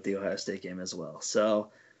 I'll end with the Ohio State game as well.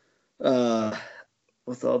 So,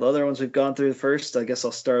 with all the other ones we've gone through first, I guess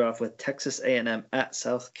I'll start off with Texas A&M at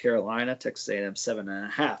South Carolina. Texas A&M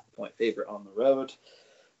 7.5-point favorite on the road.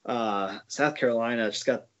 South Carolina just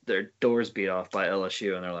got their doors beat off by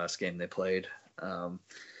LSU in their last game they played.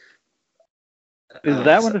 Is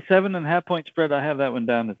that one a 7.5-point spread? I have that one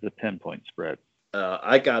down as a 10-point spread.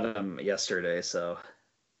 I got them yesterday, so.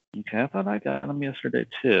 Okay, I thought I got them yesterday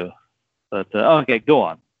too. But okay, go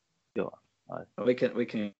on. Right. We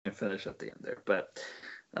can finish at the end there, but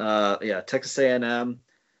Texas A&M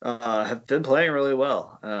have been playing really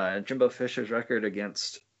well. Jimbo Fisher's record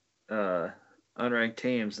against unranked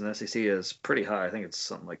teams in the SEC is pretty high. I think it's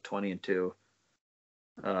something like 20-2.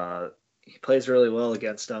 He plays really well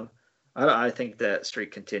against them. I think that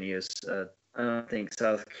streak continues. I don't think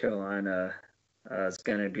South Carolina is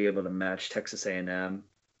going to be able to match Texas A&M.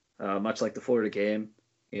 Much like the Florida game,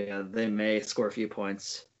 they may score a few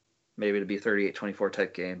points, maybe to be 38-24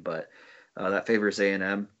 type game, but that favors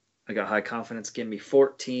A&M. I got high confidence. Give me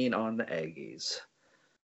 14 on the Aggies.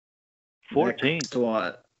 14. Next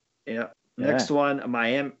one, Next one,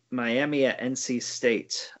 Miami at NC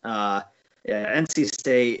State. NC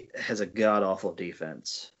State has a god awful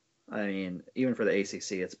defense. I mean, even for the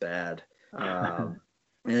ACC, it's bad. And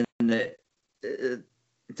it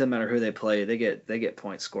doesn't matter who they play; they get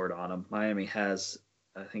points scored on them. Miami has,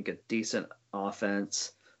 I think, a decent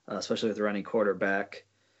offense, especially with the running quarterback.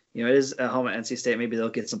 It is at home at NC State. Maybe they'll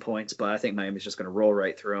get some points, but I think Miami's just going to roll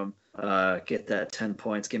right through them. Get that 10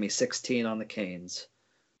 points. Give me 16 on the Canes.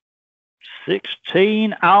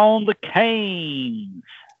 16 on the Canes.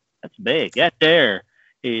 That's big. That there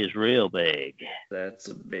is real big. That's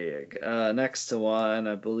big. Next one,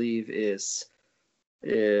 I believe, is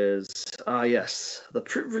the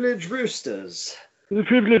Privileged Roosters. The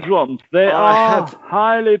privileged ones. They are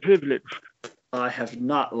highly privileged. I have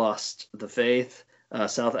not lost the faith.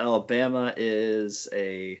 South Alabama is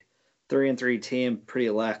a 3-3 team, pretty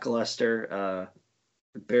lackluster.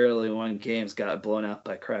 Barely won games, got blown out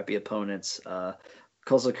by crappy opponents.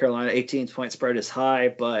 Coastal Carolina 18-point spread is high,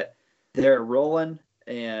 but they're rolling,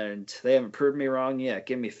 and they haven't proved me wrong yet.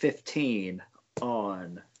 Give me 15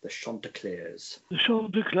 on the Chanticleers. The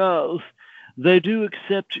Chanticleers. They do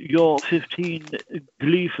accept your 15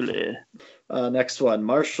 gleefully. Next one,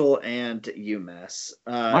 Marshall and UMass.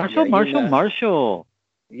 Marshall.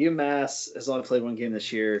 UMass has only played one game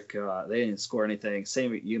this year. God, they didn't score anything.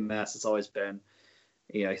 Same with UMass. It's always been.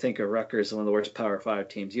 I think of Rutgers as one of the worst Power 5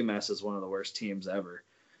 teams. UMass is one of the worst teams ever.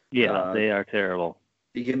 Yeah, they are terrible.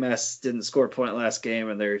 UMass didn't score a point last game,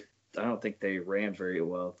 and I don't think they ran very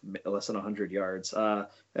well, less than 100 yards.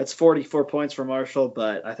 That's 44 points for Marshall,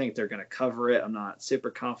 but I think they're going to cover it. I'm not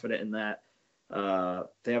super confident in that.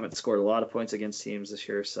 They haven't scored a lot of points against teams this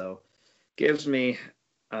year, so gives me,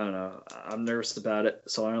 I don't know, I'm nervous about it,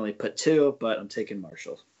 so I only put 2, but I'm taking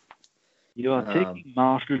Marshall. You are taking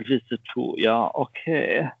Marshall just a 2, yeah,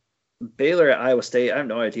 okay. Baylor at Iowa State, I have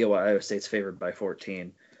no idea why Iowa State's favored by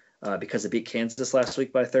 14, because they beat Kansas last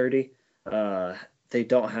week by 30. They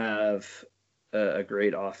don't have a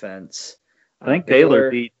great offense. I think Baylor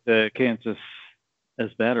beat Kansas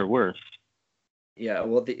as bad or worse. Yeah,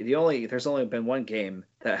 well, there's only been one game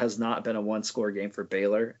that has not been a one-score game for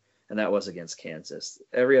Baylor, and that was against Kansas.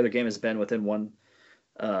 Every other game has been within one,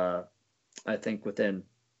 I think within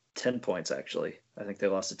 10 points, actually. I think they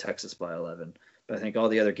lost to Texas by 11. But I think all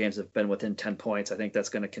the other games have been within 10 points. I think that's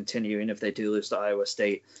going to continue, even if they do lose to Iowa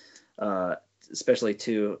State, especially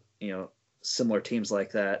to, similar teams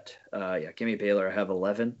like that. Give me Baylor. I have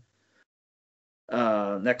 11.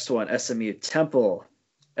 Next one, SMU Temple.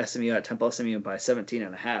 SMU at Temple. SMU by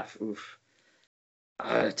 17.5. Oof.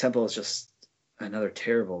 Temple is just another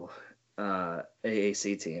terrible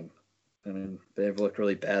AAC team. I mean, they've looked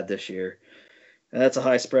really bad this year. And that's a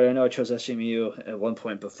high spread. I know I chose SMU at one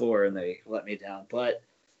point before, and they let me down. But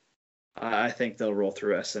I think they'll roll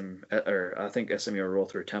through I think SMU will roll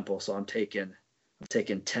through Temple. So I'm taking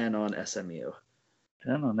 10 on SMU.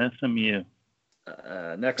 10 on SMU.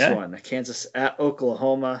 Next one, Kansas at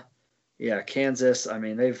Oklahoma. Yeah, Kansas, I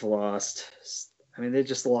mean, they've lost. I mean, they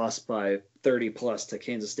just lost by 30 plus to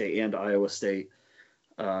Kansas State and Iowa State.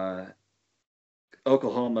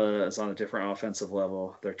 Oklahoma is on a different offensive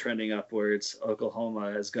level. They're trending upwards. Oklahoma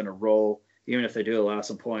is going to roll. Even if they do allow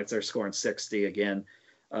some points, they're scoring 60 again.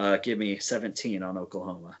 Give me 17 on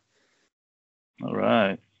Oklahoma. All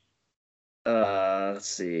right. Let's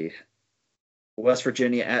see. West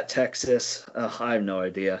Virginia at Texas. I have no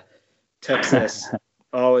idea. Texas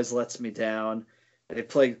always lets me down. They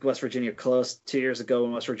played West Virginia close 2 years ago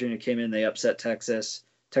when West Virginia came in. They upset Texas.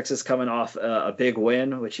 Texas coming off a big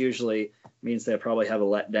win, which usually means they probably have a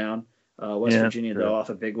letdown. West Virginia, though, off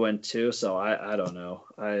a big win, too. So I don't know.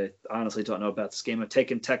 I honestly don't know about this game. I'm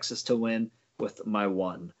taking Texas to win with my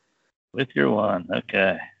one. With your one.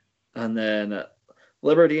 Okay. And then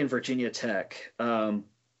Liberty and Virginia Tech.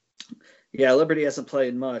 Yeah, Liberty hasn't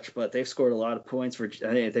played much, but they've scored a lot of points.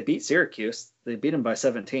 They beat Syracuse. They beat them by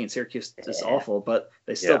 17. Syracuse is awful, but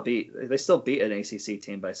they still beat an ACC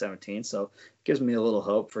team by 17. So it gives me a little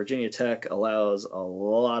hope. Virginia Tech allows a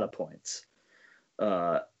lot of points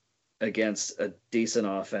against a decent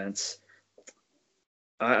offense.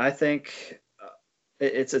 I think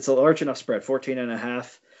it's a large enough spread,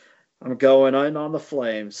 14.5. I'm going in on the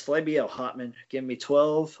Flames. Flavio Hotman, give me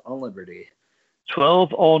 12 on Liberty.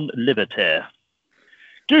 12 on Liberty.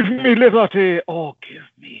 Give me liberty or give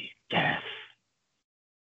me death.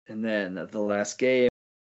 And then the last game,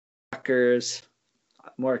 Rutgers.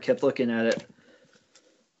 More kept looking at it.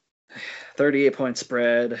 38-point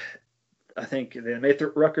spread. I think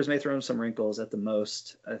Rutgers may throw in some wrinkles at the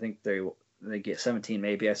most. I think they get 17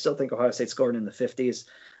 maybe. I still think Ohio State scored in the 50s.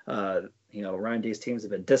 Ryan D's teams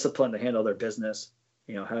have been disciplined to handle their business.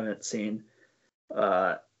 I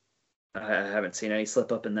haven't seen any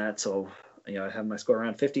slip up in that. So, I have my score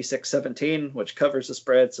around 56-17, which covers the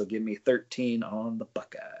spread. So give me 13 on the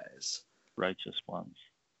Buckeyes. Righteous ones.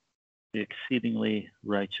 The exceedingly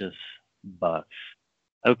righteous Bucks.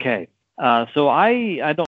 Okay. So I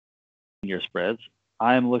don't know your spreads.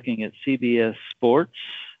 I'm looking at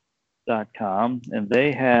CBSSports.com, and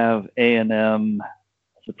they have A&M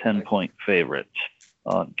as a 10-point favorite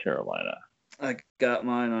on Carolina. I got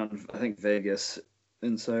mine on, I think, Vegas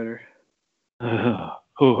Insider.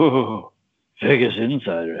 Vegas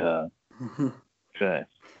Insider, huh? Okay.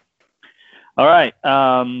 All right.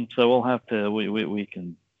 So we'll have to we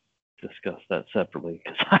can discuss that separately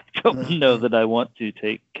because I don't know that I want to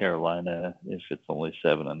take Carolina if it's only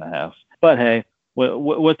 7.5. But hey,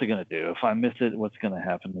 what's it going to do? If I miss it, what's going to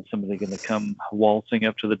happen? Is somebody going to come waltzing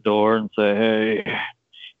up to the door and say, "Hey,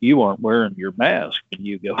 you aren't wearing your mask when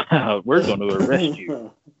you go out. We're going to arrest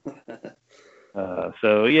you."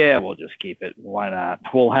 So yeah, we'll just keep it. Why not?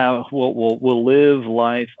 We'll live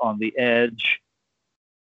life on the edge.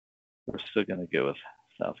 We're still going to go with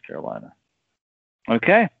South Carolina.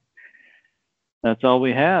 Okay, that's all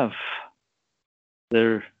we have.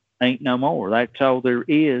 There ain't no more. That's all there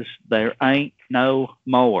is. There ain't no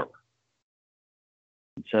more.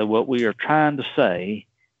 So what we are trying to say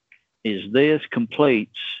is this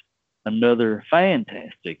completes another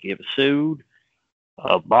fantastic episode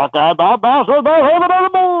of Buckeye Bombast.